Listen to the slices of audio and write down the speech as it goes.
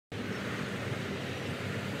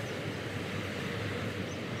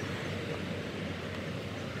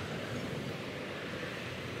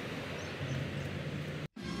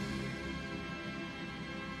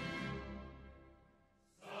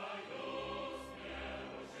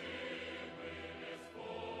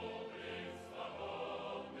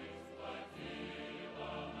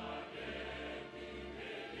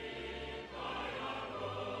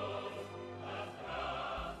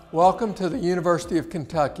Welcome to the University of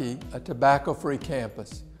Kentucky, a tobacco-free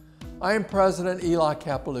campus. I am President Eli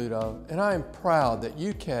Capilouto, and I am proud that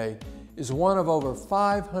UK is one of over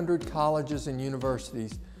 500 colleges and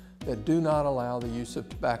universities that do not allow the use of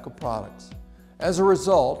tobacco products. As a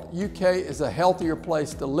result, UK is a healthier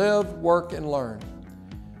place to live, work, and learn.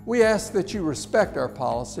 We ask that you respect our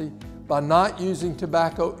policy by not using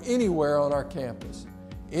tobacco anywhere on our campus,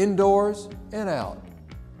 indoors and out.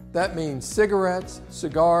 That means cigarettes,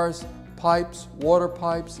 cigars, pipes, water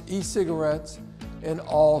pipes, e-cigarettes, and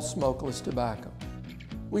all smokeless tobacco.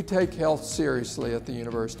 We take health seriously at the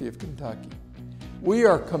University of Kentucky. We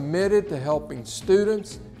are committed to helping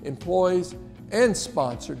students, employees, and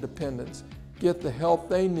sponsored dependents get the help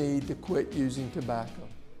they need to quit using tobacco.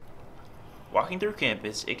 Walking through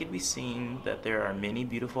campus, it can be seen that there are many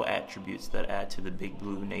beautiful attributes that add to the Big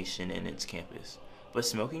Blue Nation and its campus, but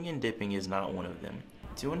smoking and dipping is not one of them.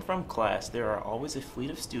 To and from class, there are always a fleet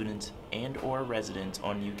of students and/or residents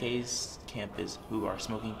on UK's campus who are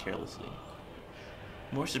smoking carelessly.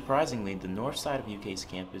 More surprisingly, the north side of UK's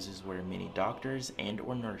campus is where many doctors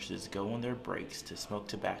and/or nurses go on their breaks to smoke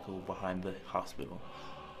tobacco behind the hospital.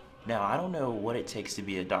 Now, I don't know what it takes to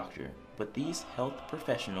be a doctor, but these health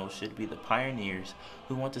professionals should be the pioneers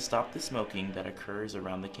who want to stop the smoking that occurs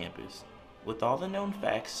around the campus. With all the known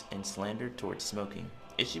facts and slander towards smoking,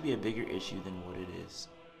 it should be a bigger issue than what it is.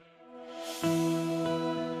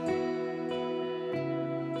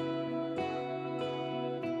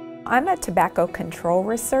 I'm a tobacco control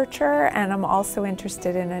researcher, and I'm also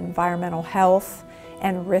interested in environmental health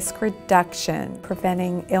and risk reduction,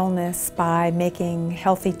 preventing illness by making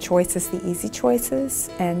healthy choices the easy choices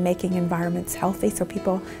and making environments healthy so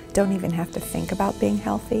people don't even have to think about being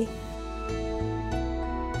healthy.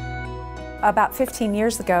 About 15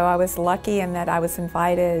 years ago, I was lucky in that I was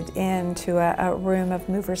invited into a room of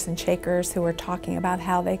movers and shakers who were talking about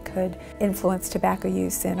how they could influence tobacco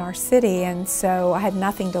use in our city. And so I had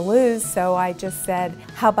nothing to lose, so I just said,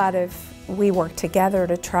 how about if we work together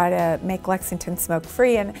to try to make Lexington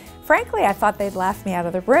smoke-free? And frankly, I thought they'd laugh me out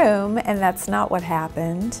of the room, and that's not what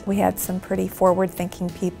happened. We had some pretty forward-thinking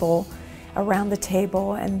people around the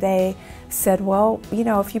table, and they said, well, you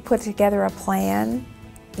know, if you put together a plan,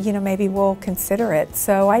 you know, maybe we'll consider it.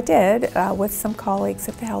 So I did, with some colleagues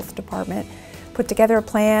at the health department, put together a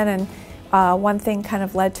plan, and one thing kind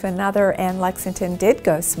of led to another, and Lexington did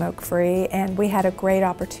go smoke-free, and we had a great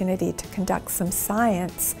opportunity to conduct some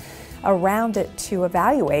science around it to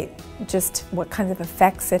evaluate just what kind of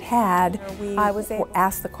effects it had. I was able to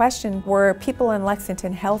ask the question, were people in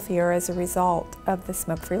Lexington healthier as a result of the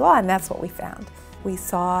smoke-free law? And that's what we found. We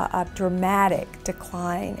saw a dramatic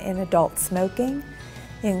decline in adult smoking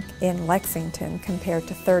in Lexington compared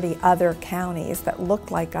to 30 other counties that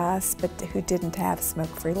looked like us but who didn't have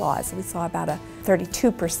smoke-free laws. We saw about a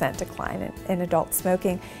 32% decline in adult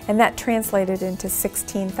smoking, and that translated into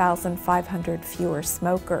 16,500 fewer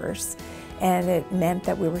smokers, and it meant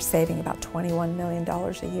that we were saving about $21 million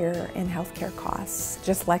a year in healthcare costs,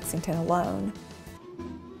 just Lexington alone.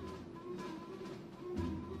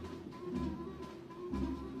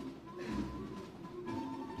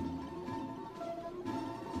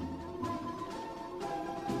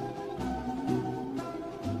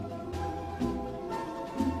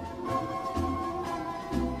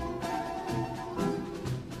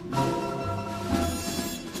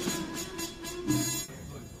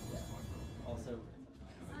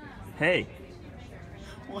 Hey,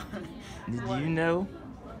 did you know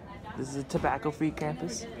this is a tobacco-free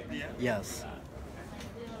campus? Yes.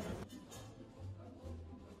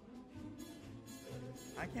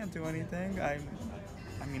 I can't do anything. I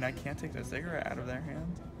mean, I can't take the cigarette out of their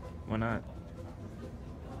hand. Why not?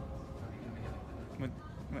 What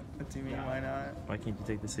do you mean, why not? Why can't you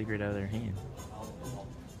take the cigarette out of their hand?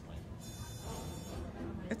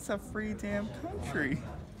 It's a free damn country.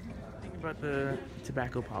 Think about the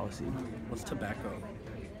tobacco policy. What's tobacco?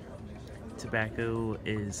 Tobacco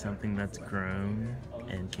is something that's grown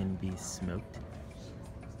and can be smoked.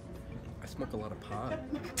 I smoke a lot of pot.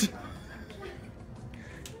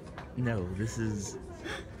 No, this is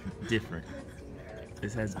different.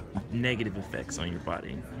 This has negative effects on your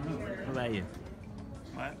body. What about you?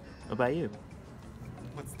 What? What about you?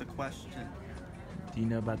 What's the question? Do you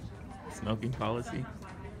know about smoking policy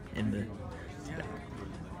and the Yeah.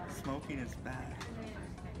 Smoking is bad.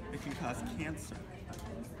 It can cause cancer.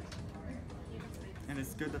 And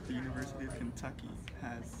it's good that the University of Kentucky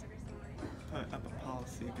has put up a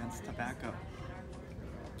policy against tobacco.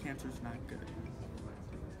 Cancer's not good.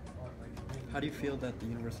 How do you feel that the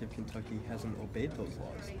University of Kentucky hasn't obeyed those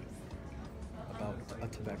laws about a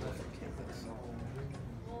tobacco-free campus?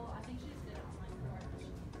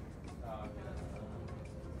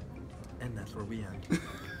 And that's where we end.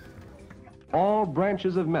 All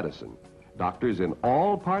branches of medicine. Doctors in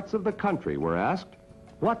all parts of the country were asked,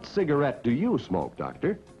 "What cigarette do you smoke,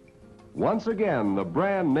 doctor?" Once again, the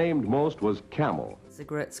brand named most was Camel.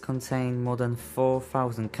 Cigarettes contain more than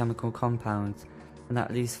 4,000 chemical compounds and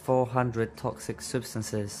at least 400 toxic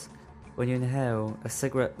substances. When you inhale, a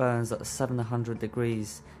cigarette burns at 700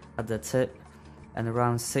 degrees at the tip and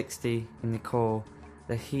around 60 in the core.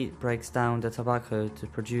 The heat breaks down the tobacco to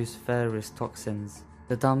produce various toxins.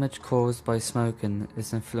 The damage caused by smoking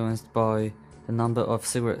is influenced by the number of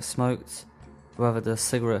cigarettes smoked, whether the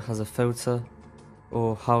cigarette has a filter,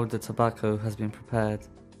 or how the tobacco has been prepared.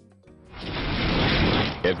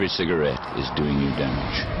 Every cigarette is doing you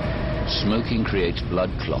damage. Smoking creates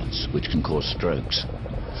blood clots, which can cause strokes.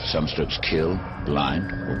 Some strokes kill,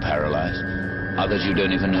 blind, or paralyze. Others you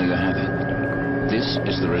don't even know you're having. This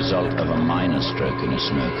is the result of a minor stroke in a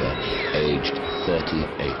smoker, aged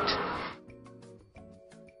 38.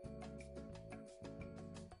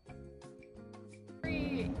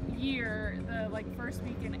 Every year, the first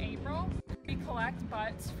week in April, we collect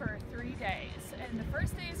butts for 3 days. And the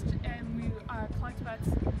first day is, we collect butts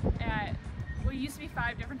at, well, it used to be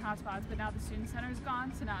 5 different hotspots, but now the student center is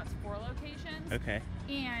gone, so now it's 4 locations. Okay.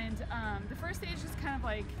 And the first day is just kind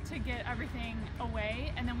of to get everything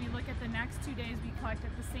away, and then we look at the next 2 days we collect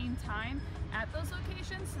at the same time at those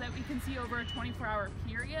locations so that we can see over a 24-hour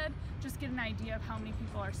period, just get an idea of how many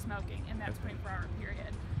people are smoking in that 24-hour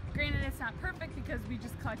period. Granted, it's not perfect because we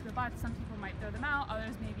just collect the butts. Some people might throw them out,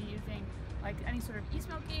 others may be using any sort of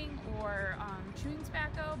e-smoking or chewing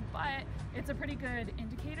tobacco, but it's a pretty good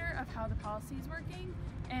indicator of how the policy is working.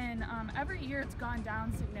 And every year it's gone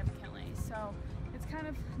down significantly, so it's kind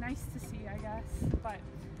of nice to see, I guess. But